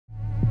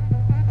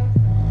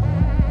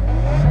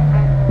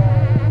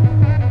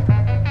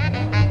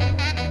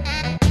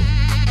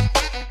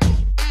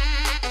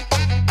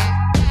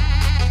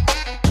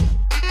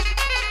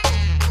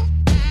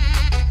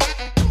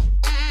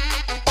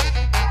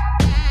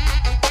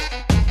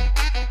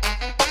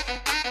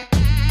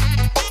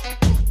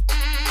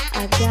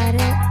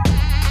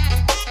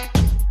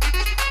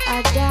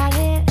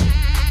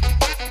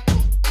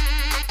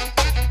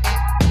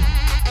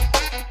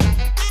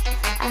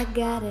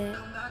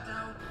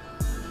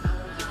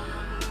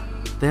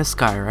This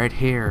guy right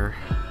here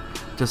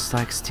just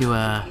likes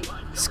to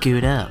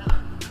scoot up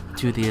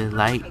to the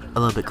light a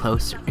little bit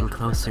closer and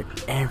closer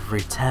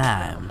every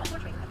time.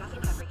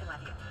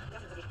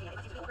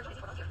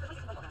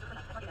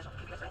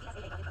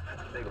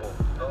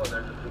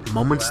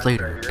 Moments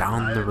later,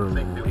 down the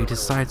road, he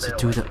decides to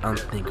do the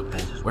unthinkable,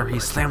 where he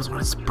slams on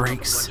his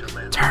brakes,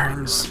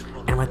 turns,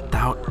 and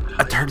without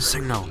a turn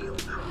signal.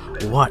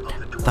 What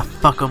the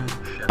fuck'em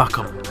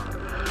buck'em?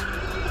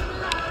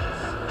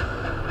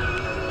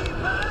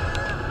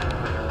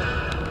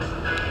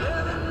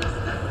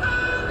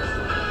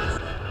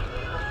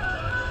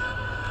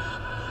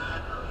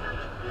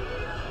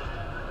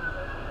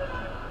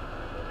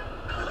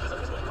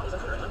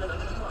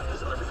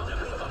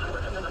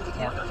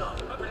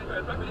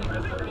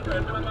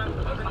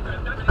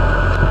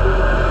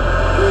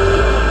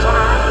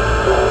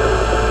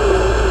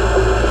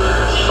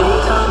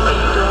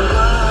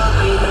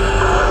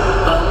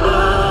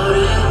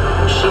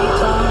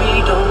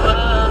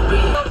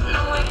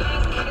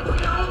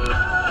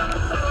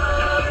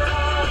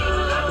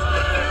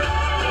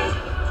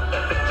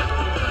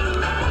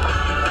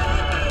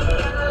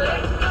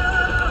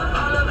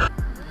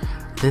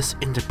 This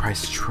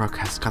Enterprise truck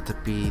has got to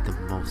be the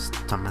most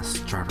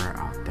dumbest driver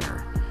out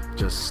there.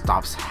 Just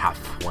stops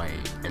halfway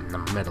in the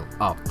middle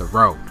of the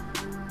road.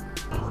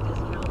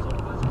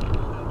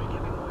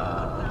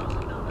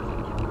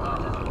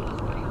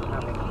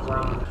 Nothing's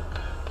wrong.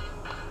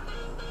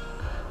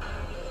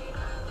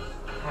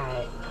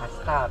 Alright, I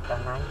stopped.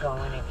 I'm not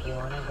going. If you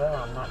want to go,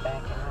 I'm not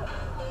backing up.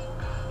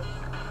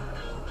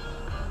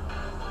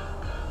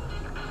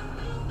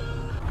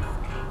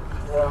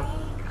 Yeah.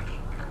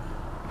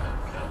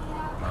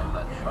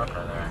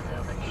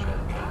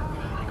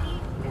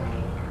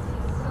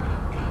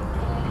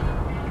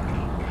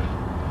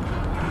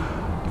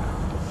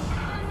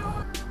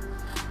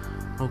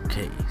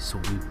 Okay, so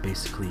we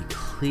basically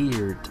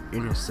cleared the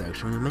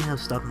intersection. We may have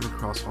stopped in the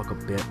crosswalk a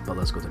bit, but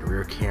let's go to the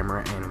rear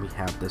camera, and we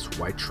have this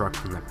white truck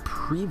from the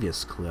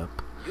previous clip.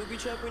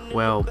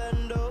 Well,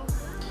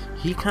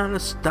 he kind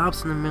of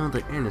stops in the middle of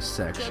the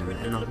intersection,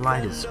 and the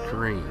light is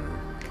green.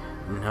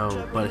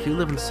 No, but if you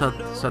live in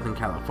Southern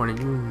California,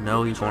 you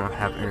know you're going to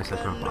have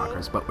intersection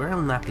blockers, but we're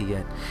in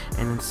Lafayette,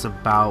 and it's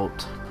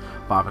about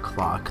 5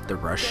 o'clock, the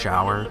rush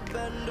hour,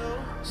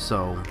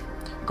 so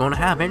you're going to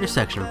have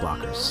intersection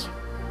blockers.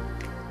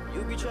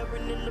 You be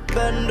trapping in the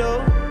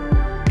bando.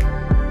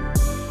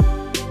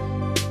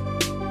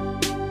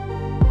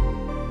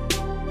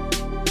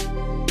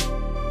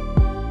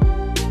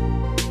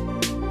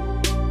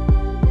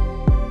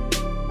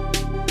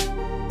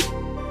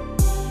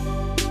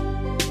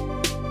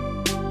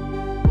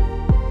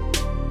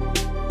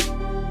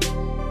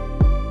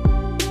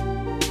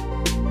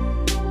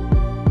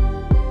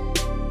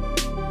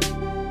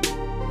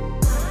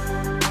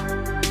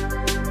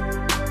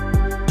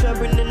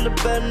 Trapping in the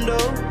bando.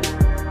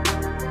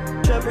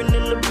 Trapping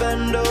in the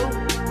bando.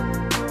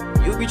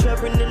 You be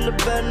trapping in the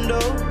bando.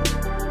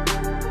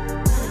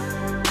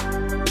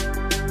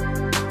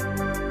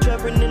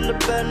 Trapping in the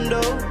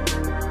bando.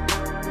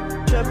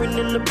 Trapping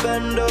in the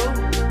bando.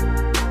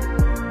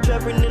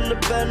 Trapping in the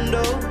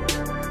bando.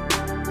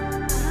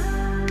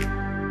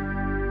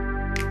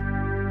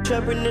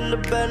 Trapping in the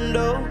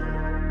bando.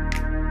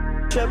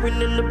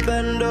 Trapping in the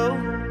bando.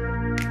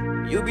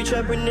 You be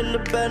trapping in the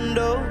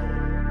bando.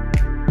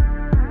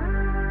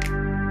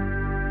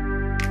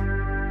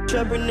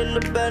 Trapping in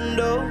the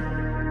bando.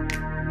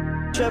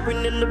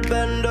 Trapping in the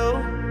bando.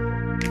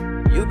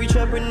 You be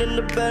trapping in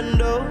the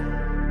bando.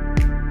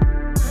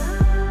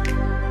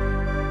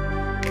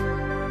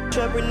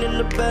 Trapping in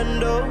the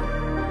bando.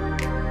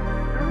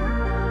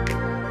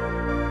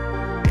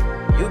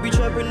 You be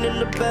trapping in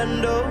the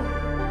bando.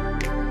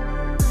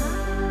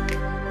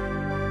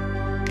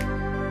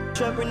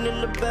 Trapping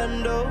in the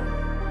bando.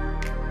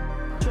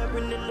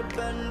 Trapping in the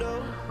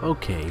bando.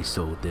 Okay,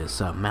 so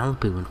this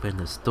Malibu and friend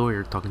the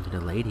store talking to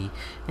the lady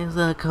is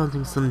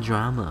causing some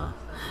drama.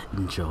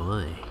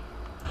 Enjoy.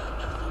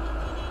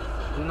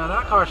 You know,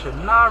 that car should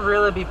not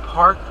really be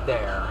parked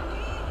there.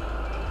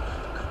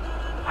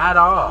 At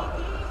all.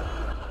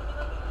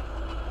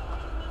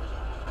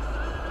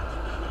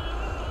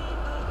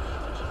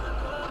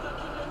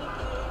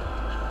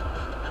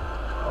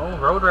 Oh,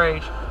 road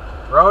rage.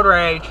 Road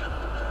rage.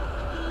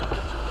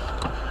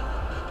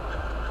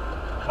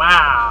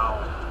 Wow.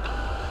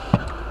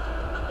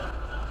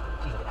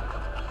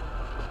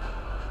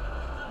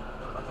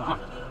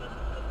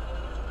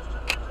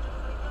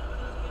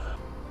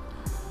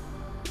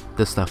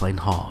 This left lane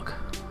hog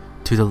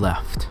to the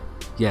left.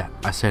 Yeah,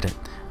 I said it.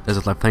 There's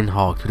a left lane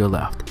hog to the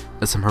left.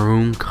 It's a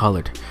maroon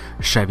colored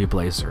Chevy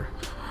Blazer.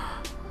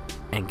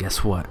 And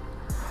guess what?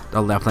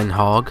 The left lane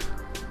hog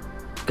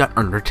got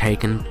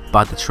undertaken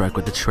by the truck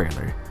with the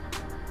trailer.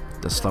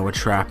 The slower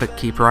traffic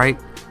keep right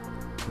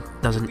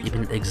doesn't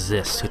even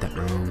exist with that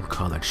maroon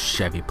colored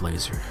Chevy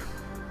Blazer.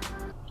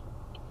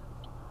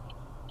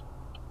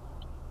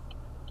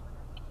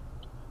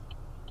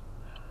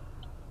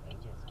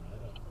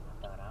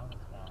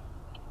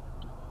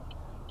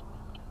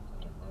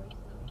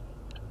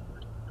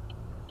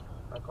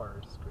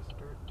 cars,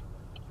 Christopher.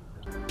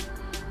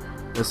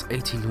 This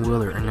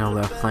 18-wheeler in the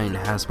left lane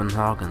has been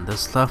hogging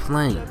this left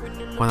lane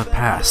for the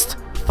past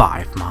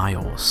 5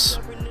 miles.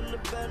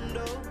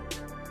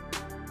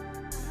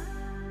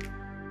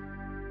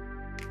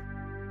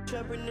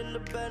 Trapping in the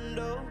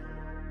bando,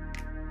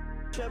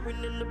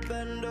 trapping in the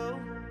bando.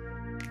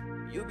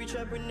 You be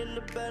trapping in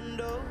the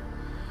bando.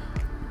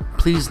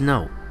 Please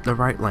note, the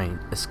right lane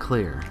is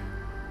clear.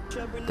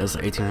 Does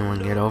the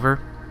 18-wheeler get over?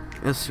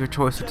 It's your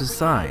choice to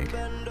decide.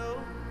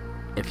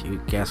 If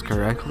you guess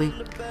correctly,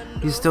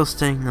 he's still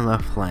staying in the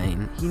left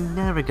lane. He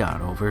never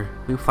got over.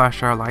 We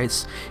flashed our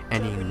lights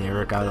and he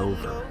never got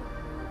over.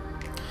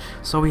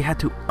 So we had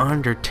to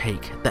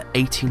undertake the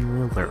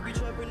 18-wheeler.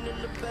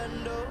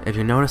 If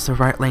you notice the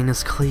right lane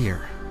is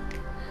clear,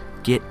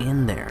 get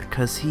in there,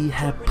 cause he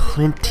had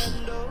plenty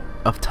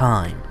of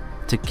time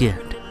to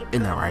get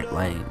in the right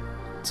lane.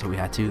 So we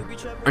had to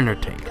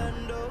undertake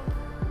him.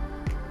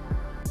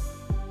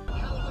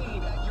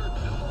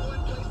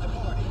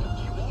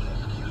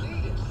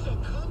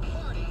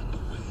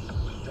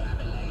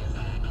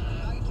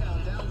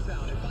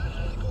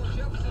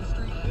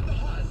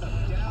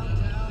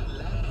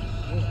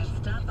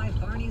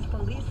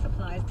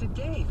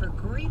 Today for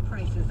great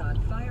prices on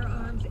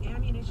firearms,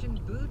 ammunition,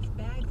 boots,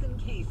 bags, and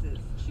cases.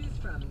 Choose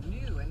from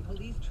new and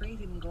police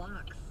trade-in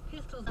Glocks,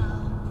 pistols.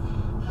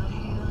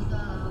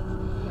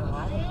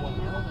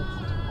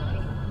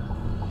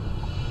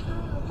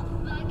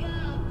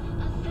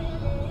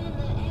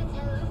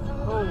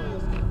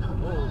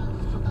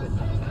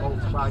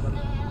 Volkswagen.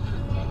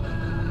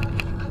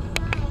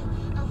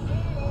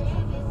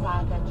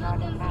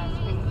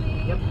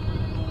 Yep.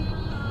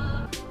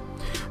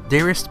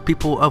 Dearest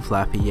people of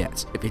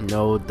Lafayette, if you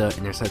know the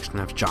intersection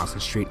of Johnson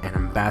Street and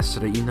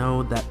Ambassador, you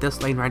know that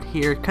this lane right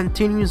here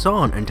continues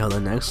on until the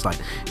next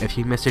light. If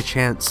you miss your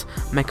chance,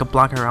 make a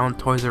block around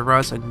Toys R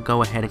Us and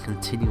go ahead and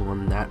continue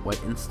on that way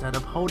instead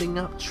of holding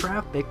up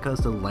traffic because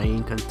the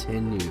lane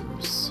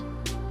continues.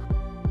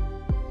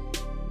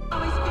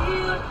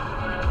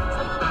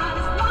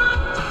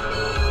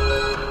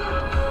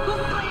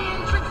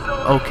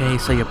 Okay,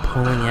 so you're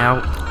pulling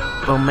out?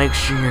 Well, make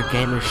sure your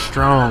game is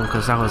strong,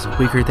 cause I was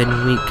weaker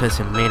than weak,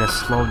 cause it made us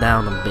slow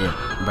down a bit,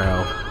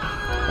 bro.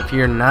 If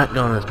you're not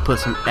gonna put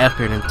some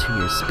effort into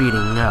your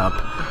speeding up,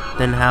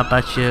 then how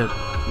about you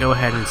go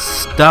ahead and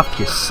stuff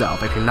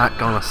yourself if you're not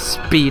gonna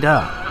speed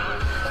up.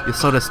 You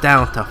slow this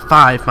down to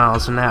 5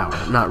 miles an hour.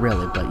 Not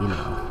really, but you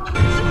know.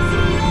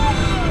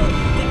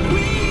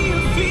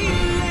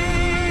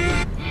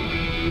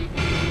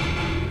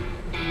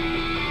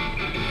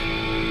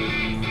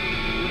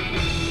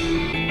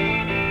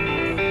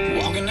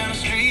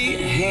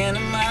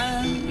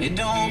 It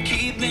don't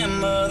keep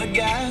them other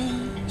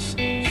guys,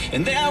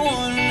 and that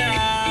one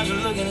eyes are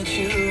looking at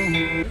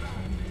you.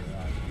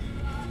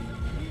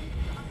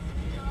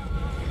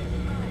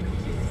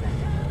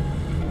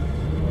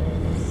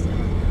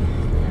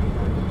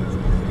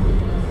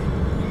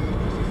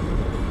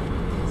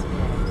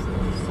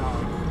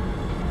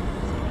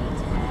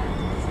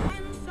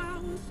 Since I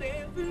was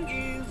 7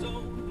 years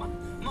old, my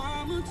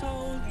mama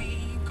told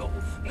me, go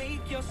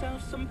make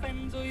yourself some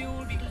friends or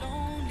you'll be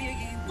lonely.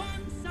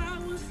 Once I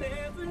was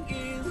 7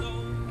 years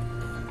old.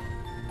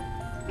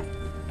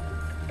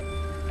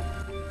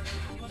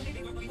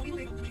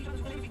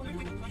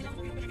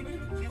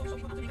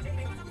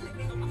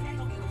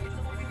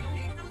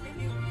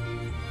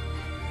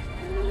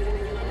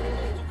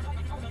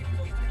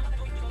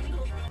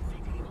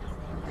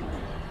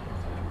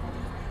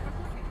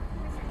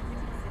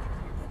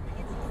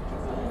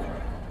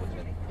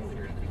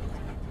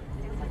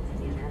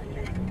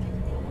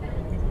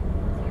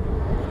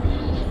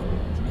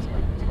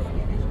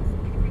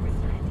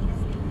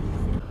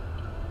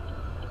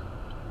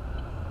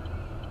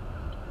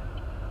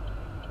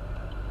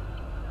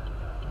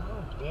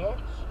 Ditch?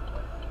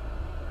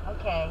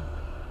 Okay.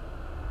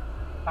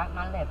 Bite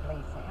my lip,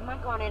 Lisa. Am I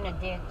going in a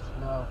ditch?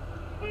 No.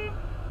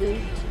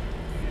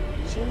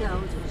 She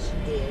knows what she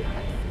did.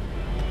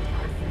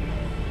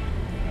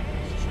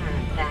 She's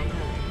trying to back up.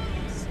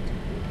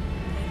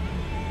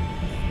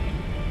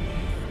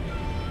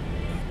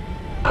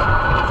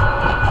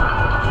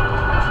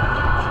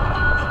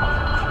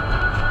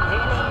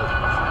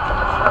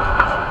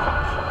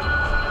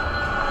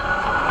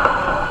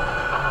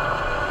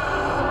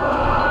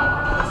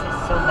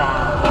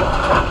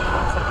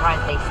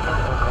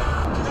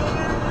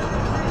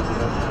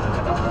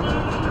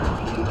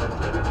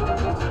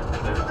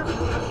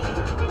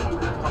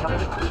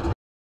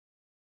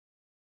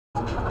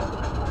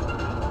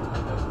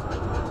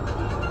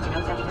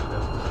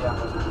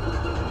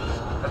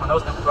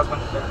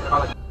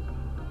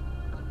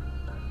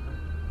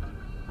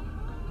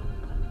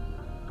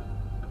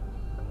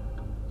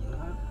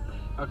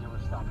 Okay,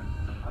 we're stopping.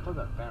 I thought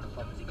that van was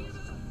fucking close.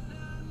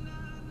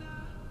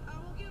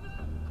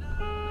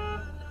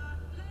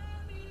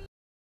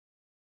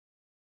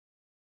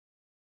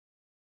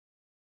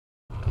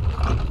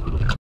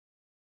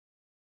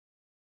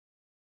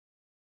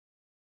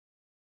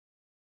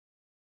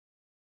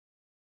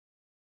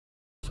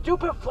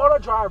 Stupid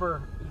Florida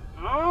driver!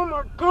 Oh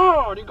my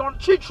god, you're gonna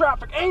cheat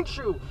traffic, ain't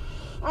you?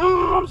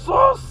 I'm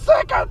so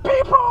sick of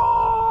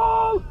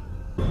people!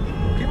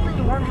 People need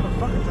to learn how to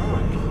fucking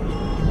drive.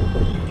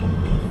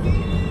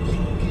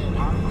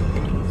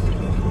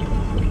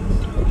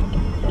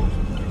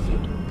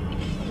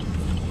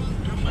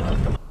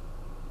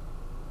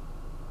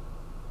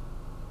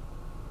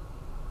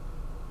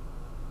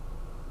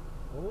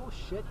 Oh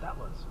shit, that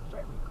was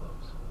very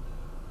close.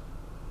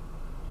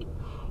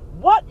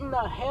 What in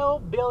the hell,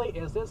 Billy,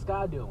 is this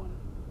guy doing?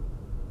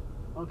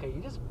 Okay,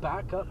 you just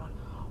back up.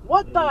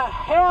 What the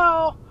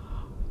hell?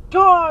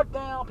 God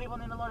damn, people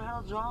need to learn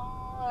how to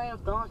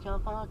drive. Don't you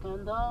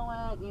fucking do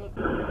it.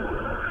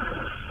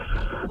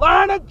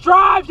 Learn to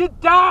drive, you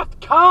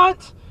daft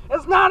cunt!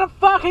 It's not a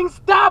fucking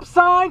stop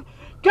sign!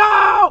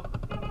 Go!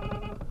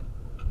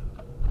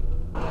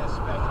 Yeah,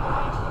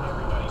 speculate when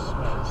everybody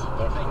smells.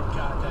 Thank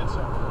God that's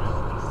over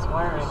with.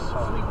 Swearing.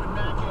 Fleetwood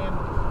Mac and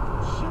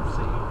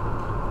Gypsy.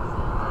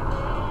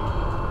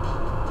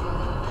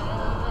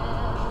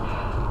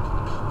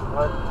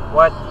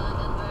 What?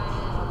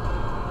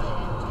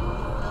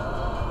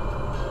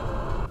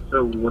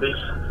 So what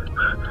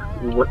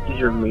is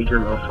your major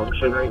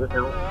malfunction right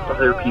now?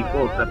 Other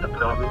people, is that the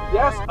problem?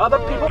 Yes, other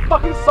people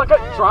fucking suck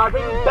at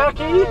driving,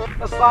 Becky.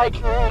 It's like,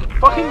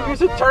 fucking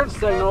use a turn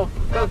signal.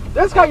 Cause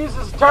this guy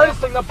uses a turn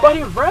signal, but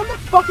he ran the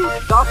fucking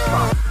stop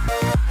sign.